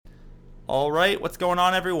All right, what's going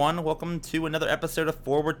on, everyone? Welcome to another episode of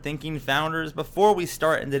Forward Thinking Founders. Before we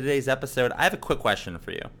start into today's episode, I have a quick question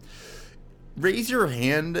for you. Raise your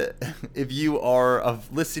hand if you are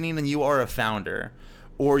listening and you are a founder,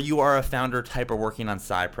 or you are a founder type or working on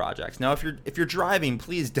side projects. Now, if you're driving,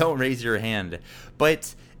 please don't raise your hand.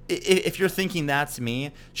 But if you're thinking that's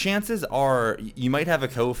me, chances are you might have a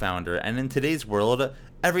co-founder, and in today's world,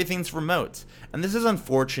 everything's remote. And this is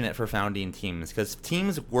unfortunate for founding teams because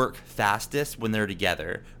teams work fastest when they're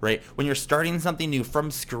together, right? When you're starting something new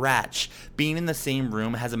from scratch, being in the same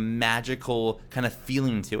room has a magical kind of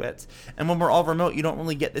feeling to it. And when we're all remote, you don't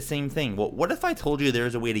really get the same thing. Well, what if I told you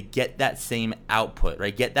there's a way to get that same output,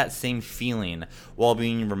 right? Get that same feeling while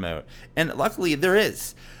being remote? And luckily, there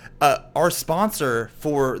is. Our sponsor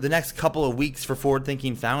for the next couple of weeks for Forward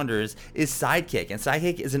Thinking Founders is Sidekick. And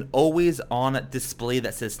Sidekick is an always-on display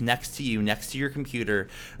that sits next to you, next to your computer.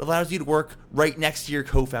 It allows you to work right next to your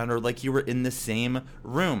co-founder like you were in the same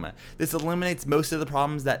room. This eliminates most of the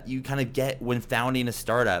problems that you kind of get when founding a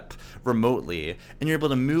startup remotely. And you're able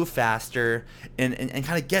to move faster and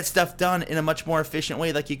kind of get stuff done in a much more efficient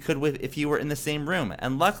way like you could if you were in the same room.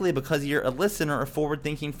 And luckily, because you're a listener of Forward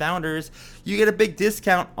Thinking Founders, you get a big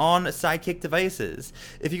discount on Sidekick devices.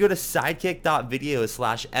 If you go to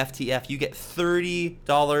sidekick.video/FTF, you get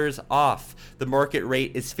 $30 off. The market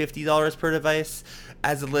rate is $50 per device.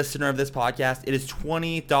 As a listener of this podcast, it is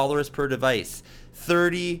 $20 per device.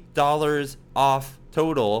 $30 off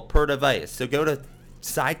total per device. So go to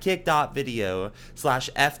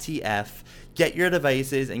sidekick.video/FTF, get your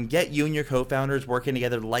devices, and get you and your co-founders working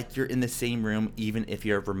together like you're in the same room, even if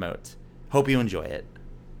you're remote. Hope you enjoy it.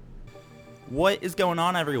 What is going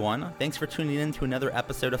on, everyone? Thanks for tuning in to another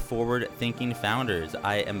episode of Forward Thinking Founders.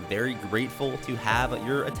 I am very grateful to have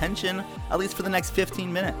your attention, at least for the next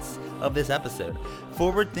 15 minutes of this episode.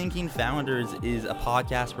 Forward Thinking Founders is a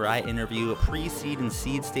podcast where I interview pre-seed and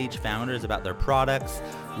seed stage founders about their products,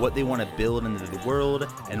 what they want to build into the world,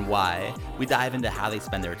 and why. We dive into how they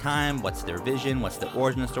spend their time, what's their vision, what's their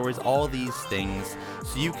origin stories, all these things,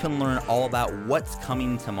 so you can learn all about what's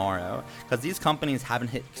coming tomorrow. Because these companies haven't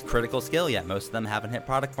hit critical scale yet. Most of them haven't hit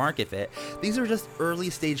product market fit. These are just early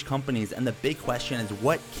stage companies, and the big question is,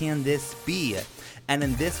 what can this be? And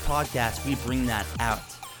in this podcast, we bring that out.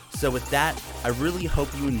 So with that, I really hope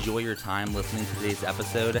you enjoy your time listening to today's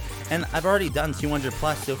episode. And I've already done 200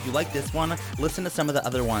 plus, so if you like this one, listen to some of the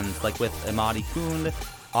other ones, like with Imadi Kund,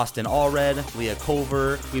 Austin Allred, Leah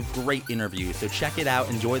Culver. We have great interviews, so check it out,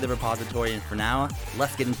 enjoy the repository, and for now,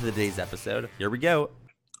 let's get into today's episode. Here we go.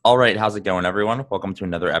 All right, how's it going, everyone? Welcome to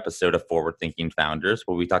another episode of Forward Thinking Founders,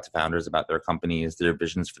 where we talk to founders about their companies, their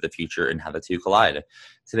visions for the future, and how the two collide.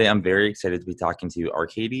 Today, I'm very excited to be talking to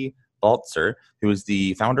Arkady Baltzer, who is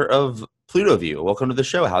the founder of PlutoView. Welcome to the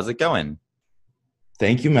show. How's it going?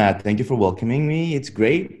 Thank you, Matt. Thank you for welcoming me. It's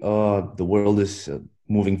great. The world is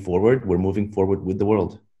moving forward. We're moving forward with the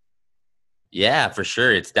world. Yeah, for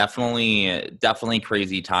sure. It's definitely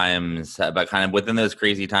crazy times, but kind of within those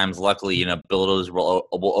crazy times, luckily, builders will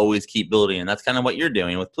always keep building, and that's kind of what you're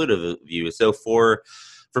doing with PlutoView. So for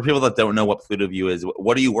people that don't know what PlutoView is,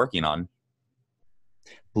 what are you working on?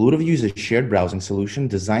 PlutoView is a shared browsing solution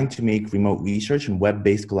designed to make remote research and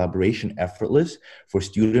web-based collaboration effortless for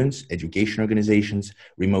students, education organizations,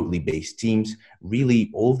 remotely based teams,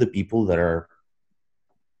 really all of the people that are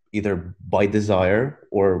either by desire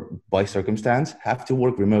or by circumstance have to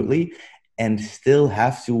work remotely and still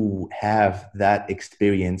have to have that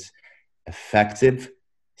experience effective,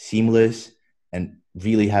 seamless, and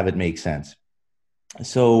really have it make sense.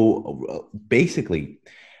 So basically,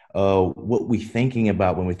 what we're thinking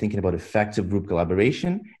about when we're thinking about effective group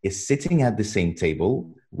collaboration is sitting at the same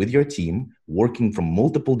table with your team, working from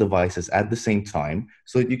multiple devices at the same time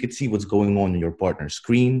so that you can see what's going on your partner's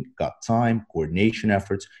screen, got time, coordination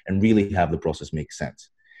efforts, and really have the process make sense.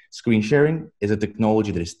 Screen sharing is a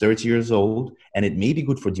technology that is 30 years old, and it may be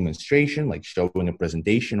good for demonstration, like showing a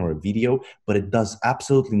presentation or a video, but it does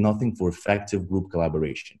absolutely nothing for effective group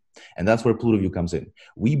collaboration. And that's where PlutoView comes in.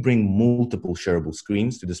 We bring multiple shareable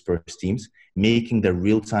screens to dispersed teams, making their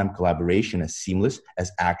real-time collaboration as seamless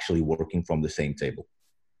as actually working from the same table.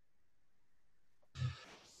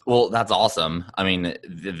 Well, that's awesome. I mean,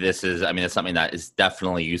 it's something that is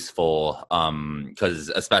definitely useful because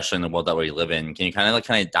especially in the world that we live in, can you kind of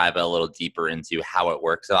dive a little deeper into how it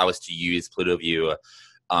works? So I was to use PlutoView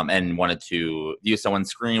and wanted to view someone's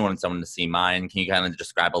screen, wanted someone to see mine. Can you kind of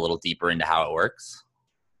describe a little deeper into how it works?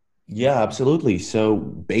 Yeah, absolutely. So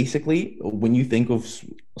basically, when you think of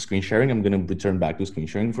screen sharing, I'm going to return back to screen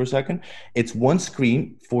sharing for a second. It's one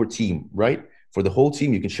screen for team, right? For the whole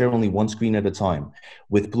team, you can share only one screen at a time.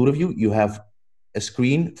 With PlutoView, you have a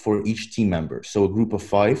screen for each team member. So a group of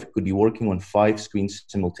 5 could be working on 5 screens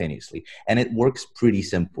simultaneously. And it works pretty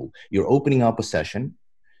simple. You're opening up a session,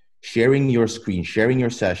 sharing your screen, sharing your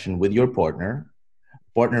session with your partner.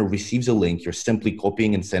 Partner receives a link. You're simply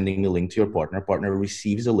copying and sending a link to your partner. Partner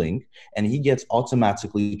receives a link, and he gets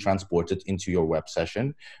automatically transported into your web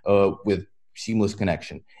session with seamless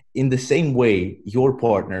connection. In the same way, your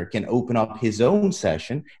partner can open up his own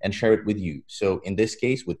session and share it with you. So in this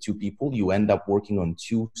case, with 2 people, you end up working on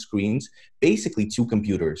 2 screens, basically 2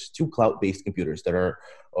 computers, 2 cloud-based computers that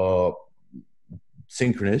are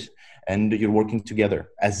synchronous, and you're working together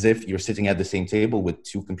as if you're sitting at the same table with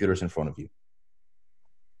 2 computers in front of you.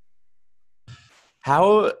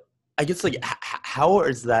 How, I guess, like, how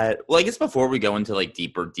is that? Well, I guess before we go into like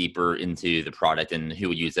deeper into the product and who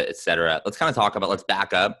would use it, et cetera, let's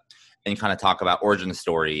back up and kind of talk about origin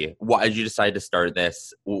story. Why did you decide to start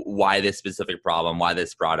this? Why this specific problem? Why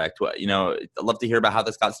this product? I'd love to hear about how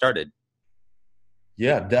this got started.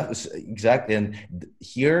 Yeah, that's exactly. And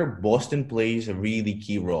here, Boston plays a really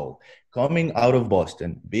key role. Coming out of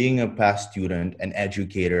Boston, being a past student, an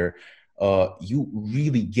educator, you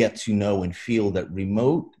really get to know and feel that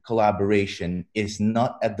remote collaboration is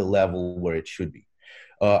not at the level where it should be.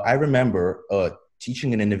 I remember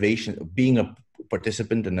teaching an innovation, being a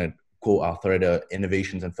participant and a co-author at a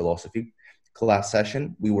innovations and philosophy class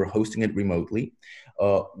session. We were hosting it remotely.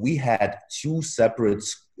 We had 2 separate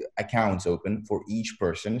accounts open for each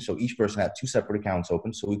person. So each person had 2 separate accounts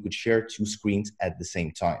open, so we could share 2 screens at the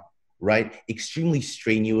same time. Right? Extremely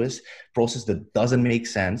strenuous process that doesn't make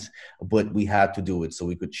sense, but we had to do it so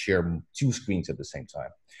we could share 2 screens at the same time.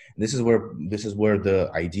 And this is where the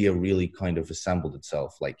idea really kind of assembled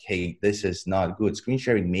itself. Like, hey, this is not good. Screen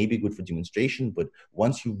sharing may be good for demonstration, but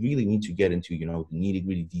once you really need to get into, the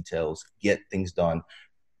nitty-gritty details, get things done,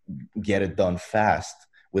 get it done fast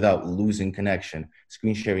without losing connection,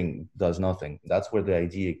 screen sharing does nothing. That's where the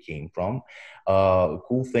idea came from.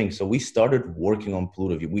 Cool thing. So we started working on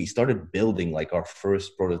PlutoView. We started building like our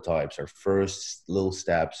first prototypes, our first little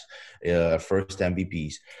steps, first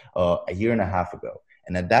MVPs a year and a half ago.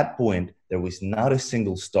 And at that point, there was not a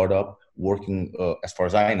single startup working, as far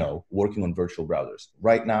as I know, working on virtual browsers.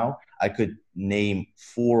 Right now, I could name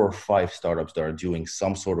 4 or 5 startups that are doing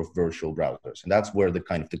some sort of virtual browsers. And that's where the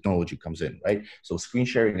kind of technology comes in, right? So screen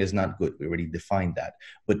sharing is not good. We already defined that.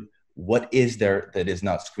 But what is there that is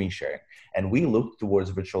not screen sharing? And we looked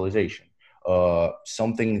towards virtualization,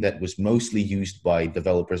 something that was mostly used by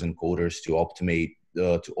developers and coders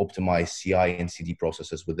to optimize CI and CD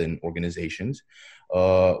processes within organizations.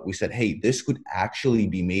 We said, hey, this could actually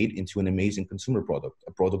be made into an amazing consumer product,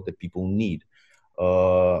 a product that people need.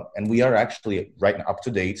 And we are actually right now, up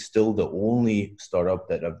to date, still the only startup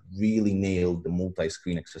that have really nailed the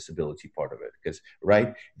multi-screen accessibility part of it. Because,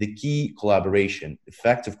 right, the key collaboration,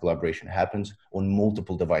 effective collaboration happens on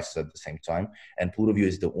multiple devices at the same time. And PlutoView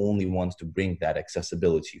is the only ones to bring that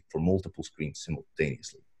accessibility for multiple screens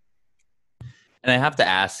simultaneously. And I have to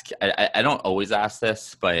ask, I don't always ask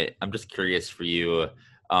this, but I'm just curious for you.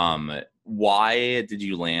 Why did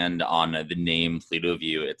you land on the name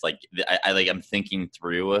PlutoView? It's like, I'm thinking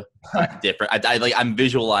through different, I'm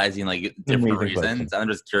visualizing like different reasons. I'm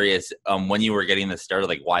just curious, when you were getting this started,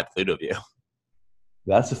 like why PlutoView?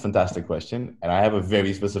 That's a fantastic question. And I have a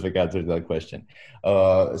very specific answer to that question.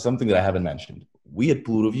 Something that I haven't mentioned. We at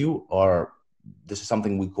PlutoView this is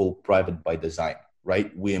something we call private by design.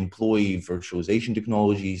 Right? We employ virtualization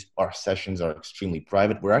technologies. Our sessions are extremely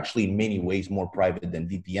private. We're actually in many ways more private than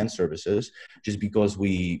VPN services, just because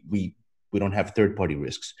we don't have third-party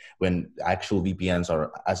risks. When actual VPNs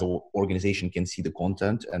are, as an organization, can see the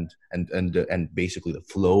content and basically the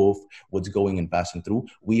flow of what's going and passing through.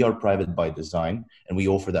 We are private by design, and we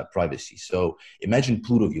offer that privacy. So imagine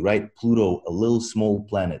PlutoView, right? Pluto, a little small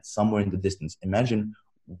planet somewhere in the distance. Imagine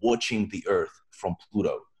watching the Earth from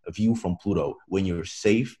Pluto. A view from Pluto when you're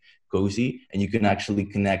safe, cozy, and you can actually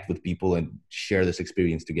connect with people and share this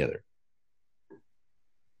experience together.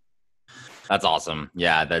 That's awesome.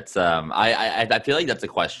 Yeah, that's I feel like that's a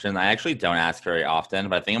question I actually don't ask very often,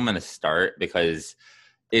 but I think I'm going to start because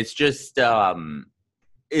it's just at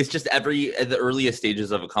the earliest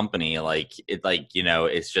stages of a company,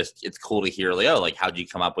 it's cool to hear like, oh, like how'd you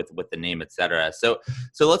come up with the name, etc. So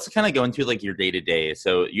let's kind of go into like your day to day.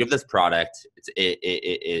 So you have this product.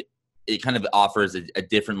 It kind of offers a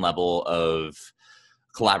different level of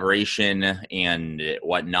collaboration and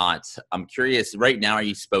whatnot. I'm curious right now,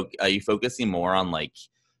 are you focusing more on like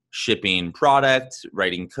shipping product,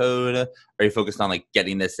 writing code? Are you focused on like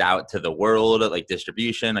getting this out to the world, like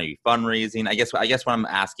distribution? Are you fundraising? I guess what I'm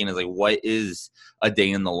asking is like, what is a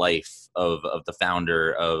day in the life of the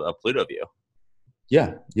founder of PlutoView?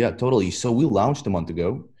 Yeah, totally. So we launched a month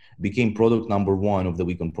ago, became product number one of the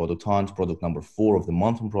week on Product Hunt, product number four of the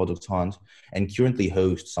month on Product Hunt, and currently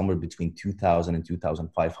host somewhere between 2,000 and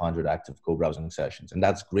 2,500 active co-browsing sessions. And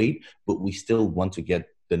that's great, but we still want to get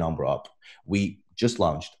the number up. We just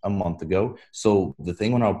launched a month ago. So the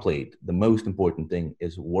thing on our plate, the most important thing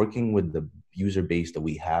is working with the user base that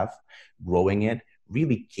we have, growing it,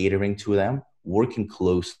 really catering to them, working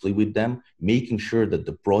closely with them, making sure that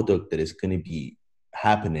the product that is going to be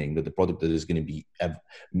happening, that the product that is going to be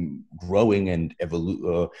growing and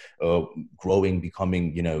growing,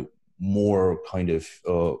 becoming, more kind of,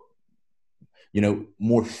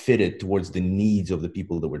 more fitted towards the needs of the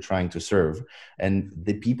people that we're trying to serve. And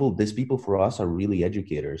these people for us are really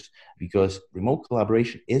educators, because remote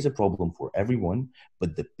collaboration is a problem for everyone,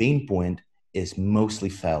 but the pain point is mostly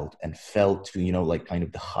felt to, like kind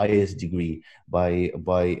of the highest degree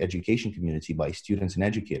by education community, by students and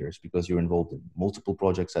educators, because you're involved in multiple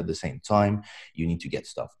projects at the same time. You need to get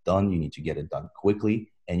stuff done, you need to get it done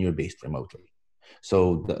quickly, and you're based remotely.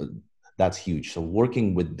 So that's huge. So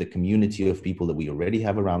working with the community of people that we already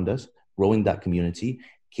have around us, growing that community,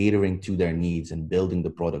 catering to their needs, and building the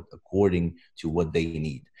product according to what they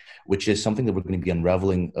need, which is something that we're going to be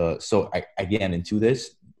unraveling. Again, into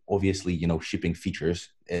this, obviously, shipping features,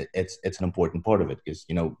 it's an important part of it, because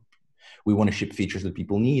we want to ship features that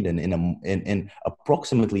people need. And in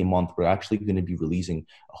approximately a month, we're actually going to be releasing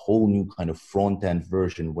a whole new kind of front end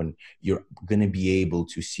version, when you're going to be able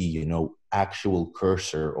to see, actual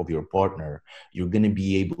cursor of your partner. You're going to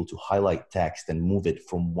be able to highlight text and move it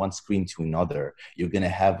from one screen to another. You're going to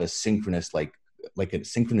have a synchronous, like a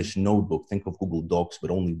synchronous notebook. Think of Google Docs,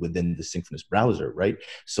 but only within the synchronous browser, right?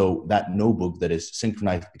 So that notebook that is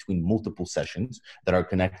synchronized between multiple sessions that are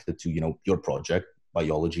connected to, your project,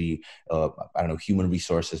 biology, I don't know, human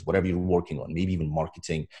resources, whatever you're working on, maybe even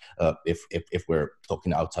marketing. If we're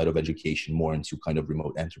talking outside of education, more into kind of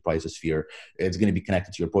remote enterprise sphere, it's going to be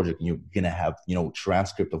connected to your project, and you're going to have,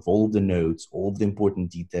 transcript of all of the notes, all of the important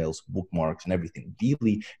details, bookmarks, and everything.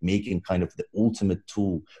 Really making kind of the ultimate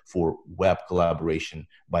tool for web collaboration.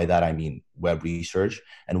 By that I mean web research,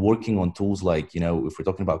 and working on tools like, if we're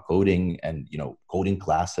talking about coding and, coding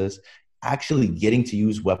classes, actually getting to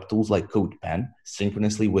use web tools like CodePen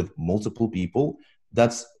synchronously with multiple people.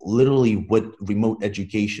 That's literally what remote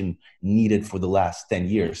education needed for the last 10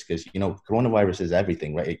 years, because, coronavirus is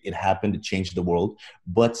everything, right? It happened, it changed the world,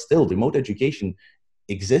 but still remote education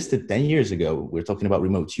existed 10 years ago. We're talking about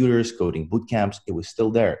remote tutors, coding boot camps. It was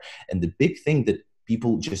still there. And the big thing that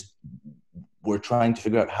people just were trying to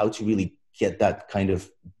figure out how to really get that kind of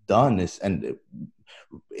done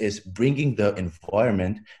is bringing the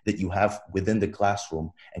environment that you have within the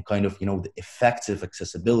classroom, and kind of, the effective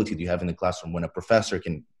accessibility that you have in the classroom, when a professor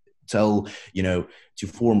can tell, to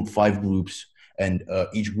form 5 groups, and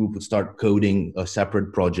each group would start coding a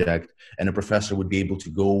separate project, and a professor would be able to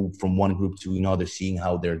go from one group to another, seeing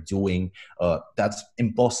how they're doing. That's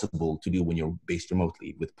impossible to do when you're based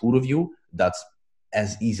remotely. With PlutoView, that's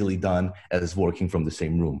as easily done as working from the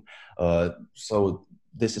same room. So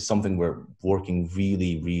this is something we're working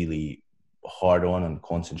really, really hard on, and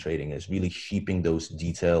concentrating, is really shaping those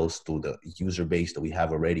details to the user base that we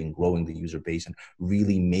have already, and growing the user base, and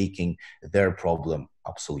really making their problem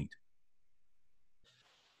obsolete.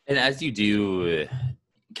 And as you do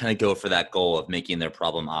kind of go for that goal of making their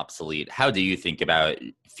problem obsolete, how do you think about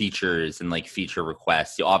features and like feature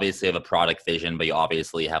requests? You obviously have a product vision, but you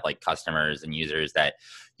obviously have like customers and users that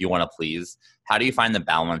you want to please. How do you find the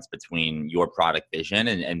balance between your product vision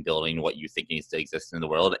and building what you think needs to exist in the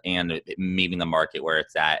world, and meeting the market where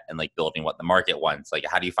it's at, and like building what the market wants? Like,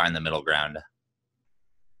 how do you find the middle ground?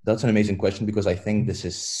 That's an amazing question, because I think this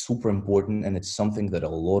is super important, and it's something that a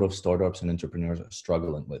lot of startups and entrepreneurs are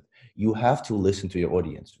struggling with. You have to listen to your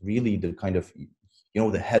audience. Really, the kind of,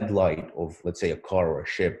 the headlight of, let's say, a car or a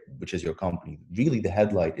ship, which is your company. Really, the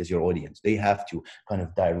headlight is your audience. They have to kind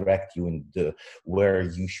of direct you in the where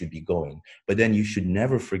you should be going. But then you should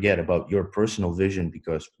never forget about your personal vision,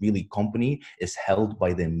 because really, company is held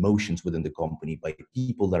by the emotions within the company, by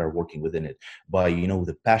people that are working within it, by,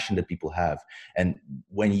 the passion that people have. And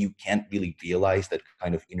when you can't really realize that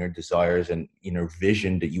kind of inner desires and inner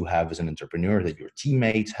vision that you have as an entrepreneur, that your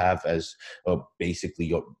teammates have as basically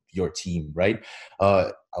your team, right?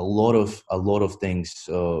 A lot of things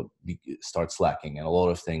start slacking, and a lot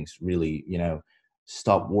of things really,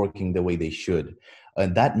 stop working the way they should.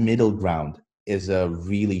 And that middle ground is a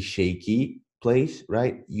really shaky place,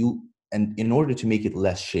 right? And in order to make it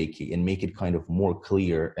less shaky and make it kind of more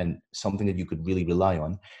clear and something that you could really rely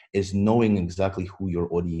on, is knowing exactly who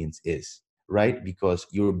your audience is, right? Because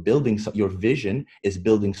you're building, your vision is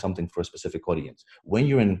building something for a specific audience. When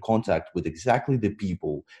you're in contact with exactly the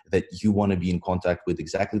people that you want to be in contact with,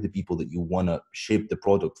 exactly the people that you want to shape the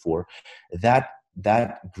product for, that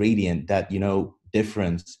gradient, that,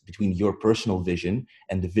 difference between your personal vision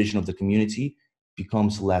and the vision of the community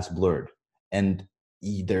becomes less blurred. And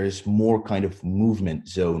there's more kind of movement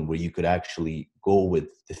zone where you could actually go with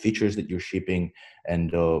the features that you're shipping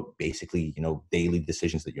and basically, daily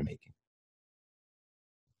decisions that you're making.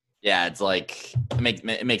 Yeah, it's like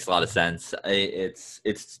it makes a lot of sense. It's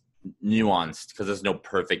nuanced because there's no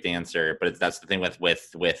perfect answer, but that's the thing with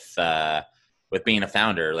being a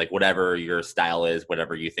founder. Like whatever your style is,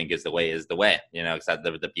 whatever you think is the way is the way. Because that's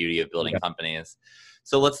the beauty of building Yeah, companies.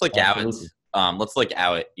 So let's look out. absolutely. Let's look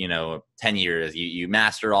out. 10 years. You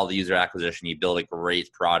master all the user acquisition. You build a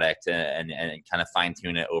great product and kind of fine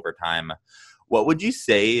tune it over time. What would you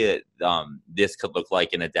say this could look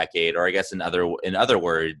like in a decade, or I guess in other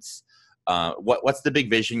words, what's the big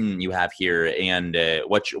vision you have here, and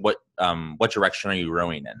what direction are you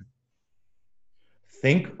rowing in?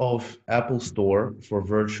 Think of Apple Store for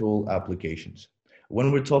virtual applications.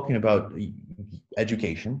 When we're talking about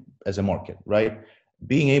education as a market, right?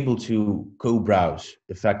 Being able to co-browse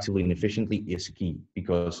effectively and efficiently is key,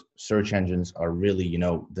 because search engines are really,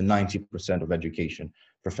 the 90% of education.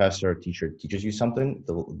 Professor, teacher teaches you something,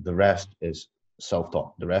 the rest is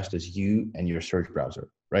self-taught. The rest is you and your search browser,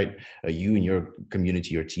 right? You and your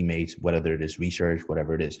community, your teammates, whether it is research,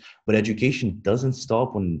 whatever it is. But education doesn't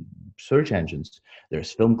stop on search engines.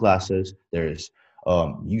 There's film classes, there's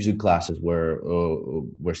music classes where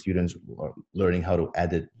students are learning how to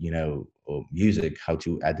edit, music, how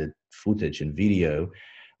to edit footage and video.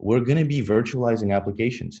 We're going to be virtualizing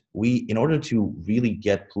applications. In order to really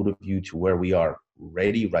get Pluto View to where we are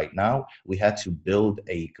ready right now, we had to build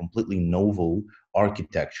a completely novel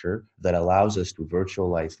architecture that allows us to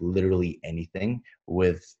virtualize literally anything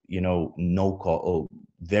with, no cost,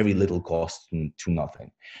 very little cost to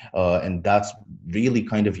nothing. And that's really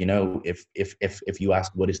kind of, if you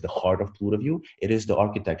ask what is the heart of Pluto View, it is the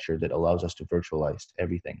architecture that allows us to virtualize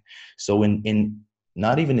everything. So in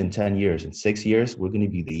not even in 10 years, in 6 years, we're going to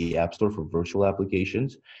be the App Store for virtual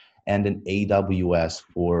applications and an AWS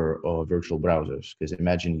for virtual browsers. Because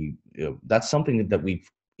imagine that's something that we've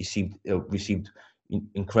received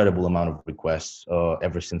incredible amount of requests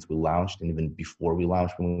ever since we launched, and even before we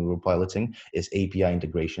launched, when we were piloting, is API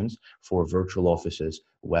integrations for virtual offices,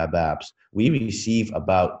 web apps. We receive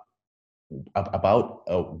about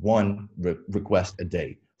one request a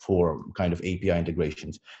day for kind of API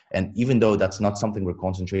integrations. And even though that's not something we're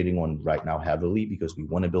concentrating on right now heavily, because we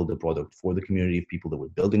want to build the product for the community of people that we're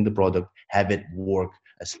building the product, have it work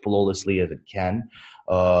as flawlessly as it can.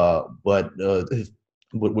 But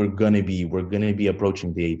we're gonna be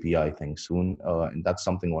approaching the API thing soon, and that's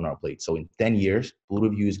something on our plate. So in 10 years, Pluto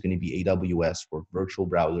View is going to be AWS for virtual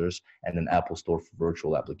browsers and an Apple Store for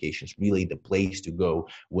virtual applications. Really, the place to go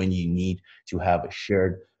when you need to have a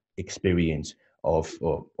shared experience of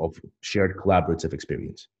shared collaborative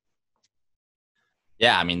experience.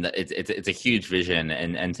 Yeah, I mean, it's a huge vision,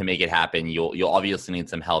 and to make it happen, you'll obviously need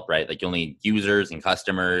some help, right? Like you'll need users and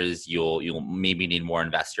customers. You'll maybe need more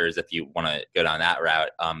investors if you want to go down that route.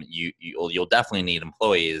 You'll definitely need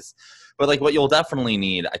employees, but like what you'll definitely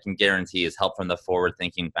need, I can guarantee, is help from the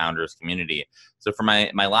forward-thinking founders community. So for my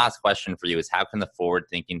last question for you is, how can the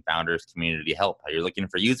forward-thinking founders community help? Are you looking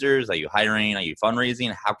for users? Are you hiring? Are you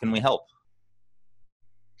fundraising? How can we help?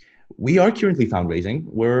 We are currently fundraising.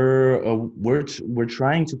 We're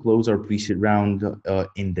trying to close our pre-seed round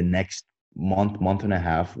in the next month and a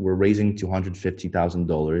half. We're raising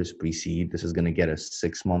 $250,000 pre-seed. This is going to get a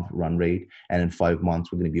 6-month run rate, and in 5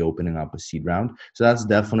 months we're going to be opening up a seed round. So that's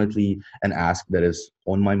definitely an ask that is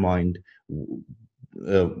on my mind.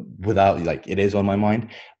 Without like it is on my mind,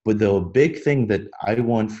 but the big thing that I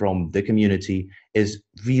want from the community is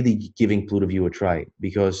really giving Pluto View a try,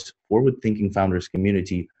 because forward-thinking founders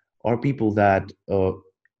community are people that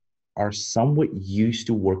are somewhat used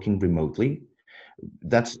to working remotely.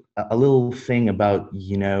 That's a little thing about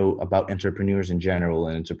about entrepreneurs in general,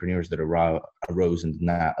 and entrepreneurs that arose in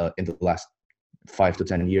the last 5 to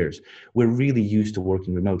 10 years. We're really used to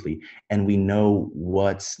working remotely, and we know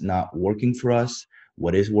what's not working for us,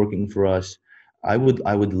 what is working for us. I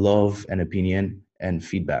would love an opinion and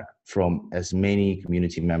feedback from as many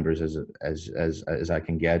community members as I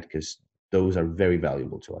can get, because those are very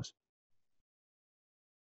valuable to us.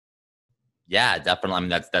 Yeah, definitely. I mean,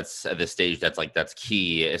 that's at this stage, that's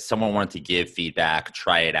key. If someone wanted to give feedback,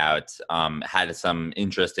 try it out, had some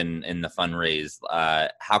interest in the fundraise,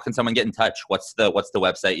 how can someone get in touch? What's the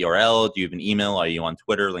website URL? Do you have an email? Are you on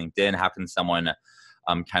Twitter, LinkedIn? How can someone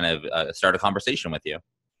kind of start a conversation with you?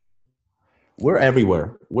 We're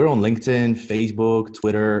everywhere. We're on LinkedIn, Facebook,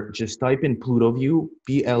 Twitter. Just type in PlutoView,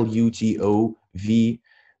 PlutoView,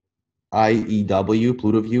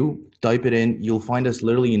 PlutoView. Type it in. You'll find us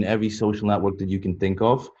literally in every social network that you can think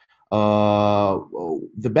of.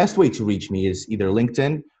 The best way to reach me is either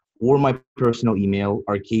LinkedIn or my personal email,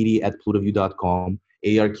 arkady@plutoview.com,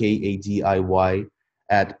 ARKADIY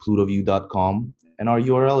 @plutoview.com. And our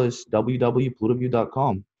URL is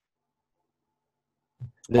www.plutoview.com.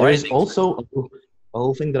 All right. There's also a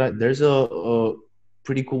whole thing there's a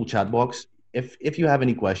pretty cool chat box. If you have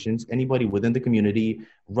any questions, anybody within the community,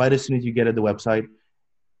 right as soon as you get at the website,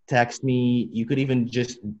 text me. You could even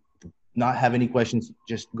just not have any questions.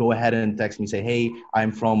 Just go ahead and text me. Say, hey,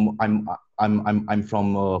 I'm from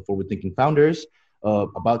Forward Thinking Founders.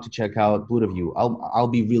 About to check out PlutoView. I'll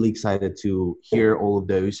be really excited to hear all of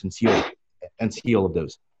those and see all of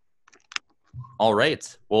those. All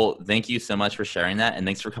right. Well, thank you so much for sharing that, and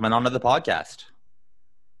thanks for coming on to the podcast.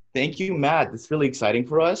 Thank you, Matt. It's really exciting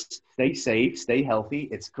for us. Stay safe, stay healthy.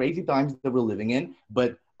 It's crazy times that we're living in,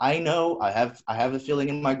 but I know I have a feeling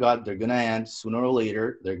in my gut they're gonna end sooner or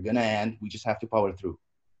later. They're gonna end. We just have to power through.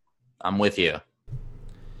 I'm with you.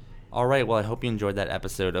 All right, well, I hope you enjoyed that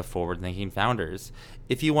episode of Forward Thinking Founders.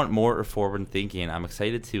 If you want more of Forward Thinking, I'm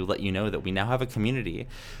excited to let you know that we now have a community.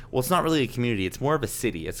 Well, it's not really a community, it's more of a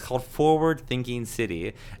city. It's called Forward Thinking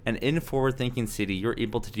City. And in Forward Thinking City, you're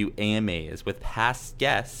able to do AMAs with past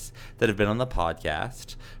guests that have been on the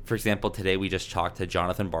podcast. For example, today we just talked to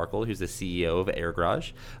Jonathan Barkle, who's the CEO of Air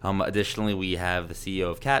Garage. Additionally, we have the CEO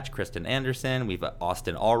of Catch, Kristen Anderson. We've got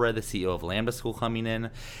Austin Allred, the CEO of Lambda School, coming in.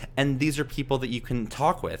 And these are people that you can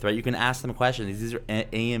talk with, right? You can ask them questions. These are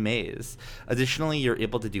AMAs. Additionally, you're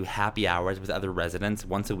able to do happy hours with other residents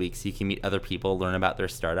once a week so you can meet other people, learn about their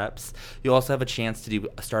startups. You also have a chance to do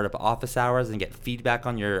startup office hours and get feedback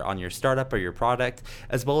on your startup or your product,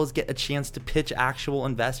 as well as get a chance to pitch actual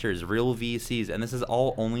investors, real VCs. And this is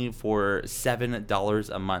all only for $7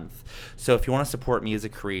 a month. So if you want to support me as a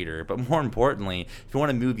creator, but more importantly, if you want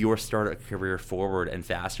to move your startup career forward and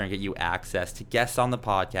faster and get you access to guests on the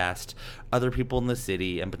podcast, other people in the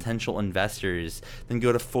city, and potential investors, then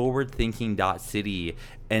go to forwardthinking.city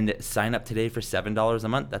and sign up today for $7 a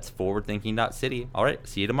month. That's forwardthinking.city. All right,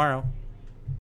 see you tomorrow.